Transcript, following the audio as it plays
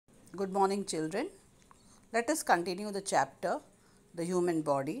Good morning, children. Let us continue the chapter, the human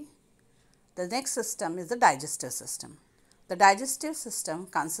body. The next system is the digestive system. The digestive system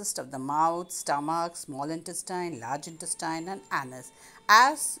consists of the mouth, stomach, small intestine, large intestine and anus.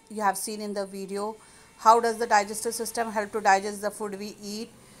 As you have seen in the video, how does the digestive system help to digest the food we eat?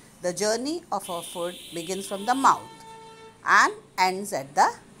 The journey of our food begins from the mouth and ends at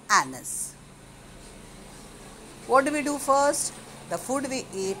the anus. What do we do first? The food we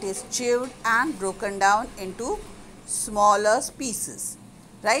eat is chewed and broken down into smaller pieces,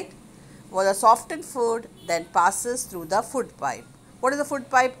 right? Well, the softened food then passes through the food pipe. What is the food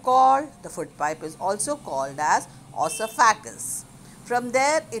pipe called? The food pipe is also called as esophagus. From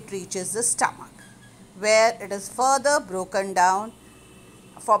there it reaches the stomach, where it is further broken down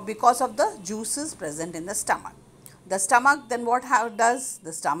because of the juices present in the stomach. The stomach then what does?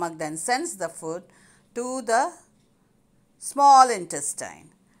 The stomach then sends the food to the small intestine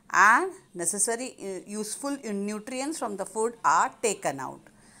and necessary useful nutrients from the food are taken out.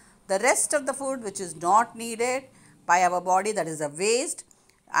 The rest of the food which is not needed by our body, that is a waste,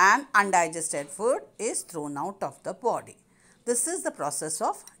 and undigested food is thrown out of the body. This is the process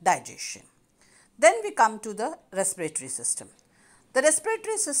of digestion. Then we come to the respiratory system. The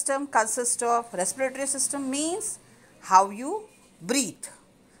respiratory system consists of, respiratory system means how you breathe.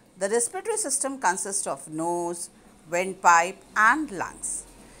 The respiratory system consists of nose, windpipe and lungs.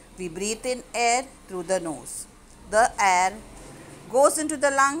 We breathe in air through the nose. The air goes into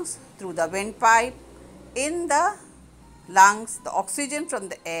the lungs through the windpipe. In the lungs, the oxygen from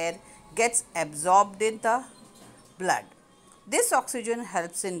the air gets absorbed in the blood. This oxygen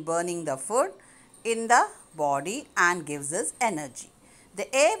helps in burning the food in the body and gives us energy.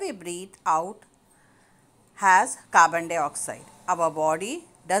 The air we breathe out has carbon dioxide. Our body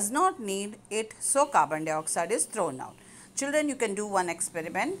does not need it, so carbon dioxide is thrown out. Children, you can do one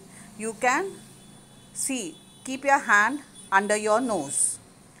experiment. You can see, keep your hand under your nose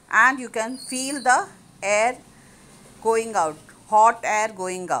and you can feel the air going out, hot air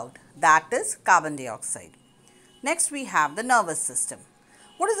going out. That is carbon dioxide. Next we have the nervous system.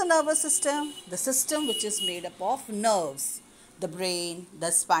 What is the nervous system? The system which is made up of nerves. The brain,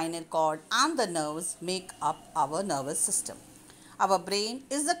 the spinal cord and the nerves make up our nervous system. Our brain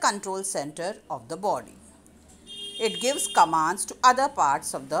is the control center of the body. It gives commands to other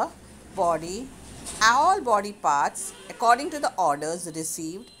parts of the body. All body parts according to the orders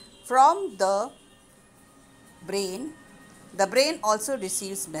received from the brain. The brain also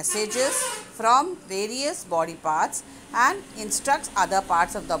receives messages from various body parts and instructs other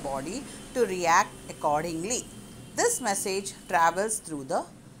parts of the body to react accordingly. This message travels through the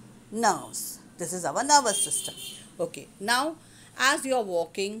nerves. This is our nervous system. Okay, now as you are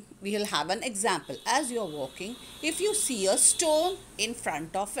walking, we will have an example. As you are walking, if you see a stone in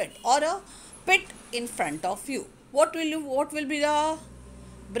front of it or a pit in front of you, what will be the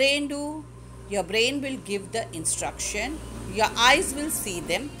brain do? Your brain will give the instruction. Your eyes will see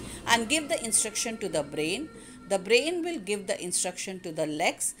them and give the instruction to the brain. The brain will give the instruction to the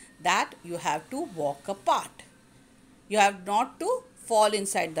legs that you have to walk apart. You have not to fall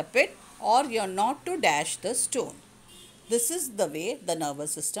inside the pit or you are not to dash the stone. This is the way the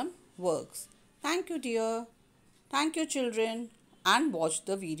nervous system works. Thank you, dear. Thank you, children. And watch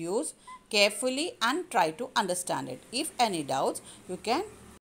the videos carefully and try to understand it. If any doubts, you can